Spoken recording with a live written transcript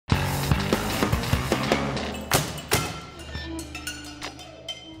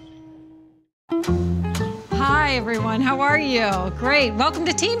Hi, everyone. How are you? Great. Welcome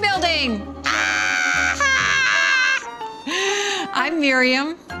to Team Building. I'm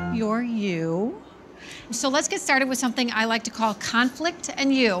Miriam. You're you. So let's get started with something I like to call conflict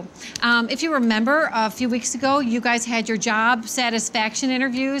and you. If you remember, a few weeks ago, you guys had your job satisfaction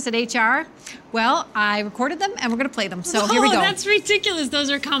interviews at HR. Well, I recorded them and we're gonna play them. So here we go. That's ridiculous. Those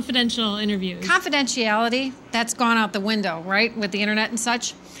are confidential interviews. Confidentiality, that's gone out the window, right? With the internet and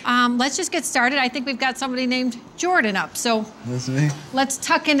such. Let's just get started. I think we've got somebody named Jordan up. So that's me. Let's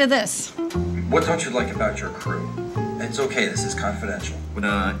tuck into this. What don't you like about your crew? It's okay, this is confidential.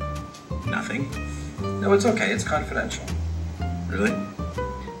 Nothing. No, it's okay, it's confidential. Really?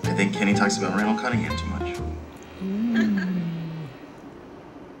 I think Kenny talks about Randall Cunningham too much.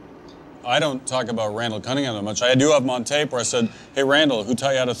 I don't talk about Randall Cunningham that much. I do have him on tape where I said, hey, Randall, who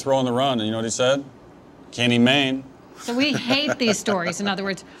taught you how to throw on the run? And you know what he said? Kenny Mayne. So we hate these stories. In other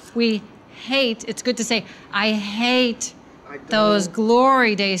words, we hate, it's good to say, I hate those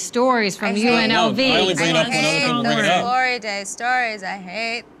glory day stories from UNLV. I only bring it up when other people bring it up. Glory day stories, I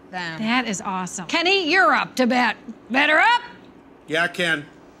hate them. That is awesome. Kenny, you're up to bat. Better up? Yeah, Ken.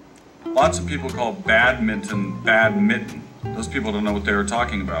 Lots of people call badminton badminton. Those people don't know what they were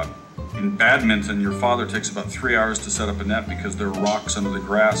talking about. In badminton, your father takes about 3 hours to set up a net because there are rocks under the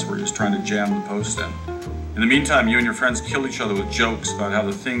grass where he's trying to jam the post in. In the meantime, you and your friends kill each other with jokes about how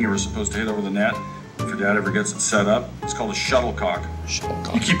the thing you were supposed to hit over the net, if your dad ever gets it set up, it's called a shuttlecock.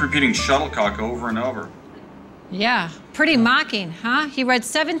 Shuttlecock. You keep repeating shuttlecock over and over. Yeah, pretty mocking, huh? He read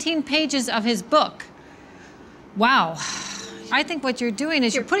 17 pages of his book. Wow. I think what you're doing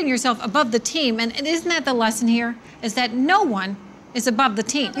is you're putting yourself above the team, and isn't that the lesson here? Is that no one is above the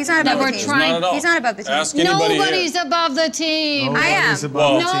team. He's not above the team. He's not above the team. Ask anybody Nobody's here. above the team. I am. Nobody's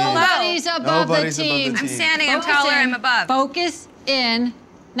above the team. Nobody's above the team. I'm standing, I'm taller, I'm above. Focus in.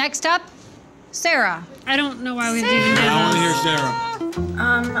 Next up, Sarah. I don't know why we have to even do I want to that. hear Sarah.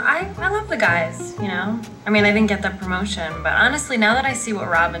 I love the guys, you know? I mean, I didn't get the promotion, but honestly, now that I see what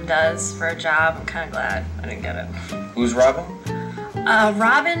Robin does for a job, I'm kind of glad I didn't get it. Who's Robin?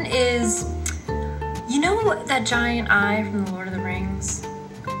 Robin is, you know that giant eye from The Lord of the Rings?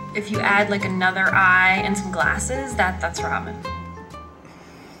 If you add like another eye and some glasses, that's Robin.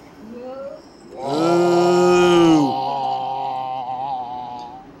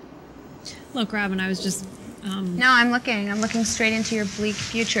 Look, Robin, I was just, No, I'm looking straight into your bleak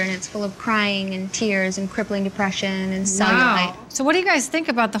future, and it's full of crying and tears and crippling depression and cellulite. Wow. So what do you guys think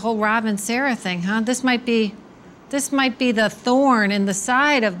about the whole Robin Sarah thing, huh? This might be the thorn in the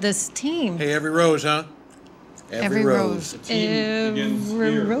side of this team. Hey, every rose, huh? Every rose.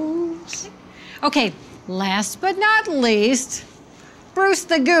 Every rose. Okay, last but not least, Bruce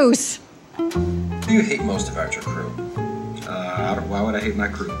the Goose. What do you hate most about your crew? Why would I hate my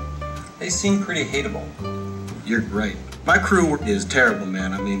crew? They seem pretty hateable. You're right. My crew is terrible,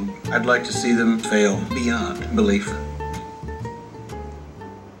 man. I mean, I'd like to see them fail beyond belief.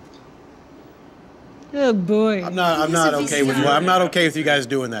 Oh boy. I'm not okay with you guys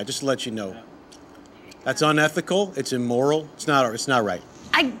doing that. Just to let you know, that's unethical. It's immoral. It's not right.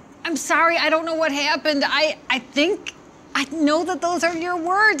 I'm sorry. I don't know what happened. I think I know that those are your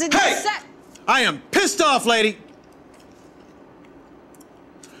words. It Hey! just said. I am pissed off, lady.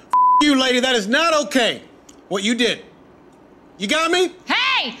 You, lady. That is not okay. What you did. You got me?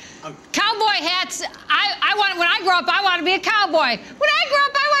 Hey! Cowboy hats. When I grow up, I want to be a cowboy. When I grow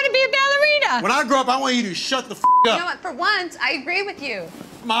up, I want to be a ballerina. When I grow up, I want you to shut the f up. You know what? For once, I agree with you.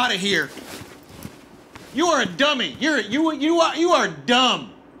 I'm out of here. You are a dummy. You are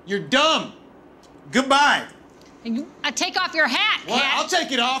dumb. You're dumb. Goodbye. Take off your hat. Well, hat. I'll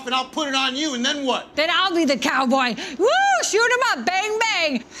take it off and I'll put it on you, and then what? Then I'll be the cowboy. Woo! Shoot him up. Bang,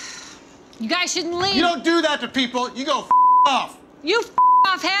 bang. You guys shouldn't leave. You don't do that to people. You go off. You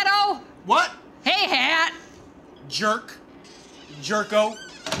off, Hatto. What? Hey, Hat. Jerk. Jerko.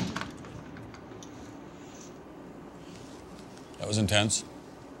 That was intense.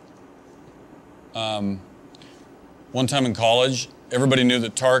 One time in college, everybody knew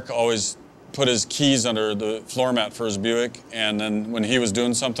that Tark always put his keys under the floor mat for his Buick, and then when he was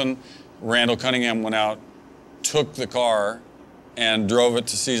doing something, Randall Cunningham went out, took the car, and drove it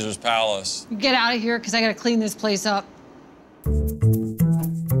to Caesar's Palace. Get out of here, because I got to clean this place up.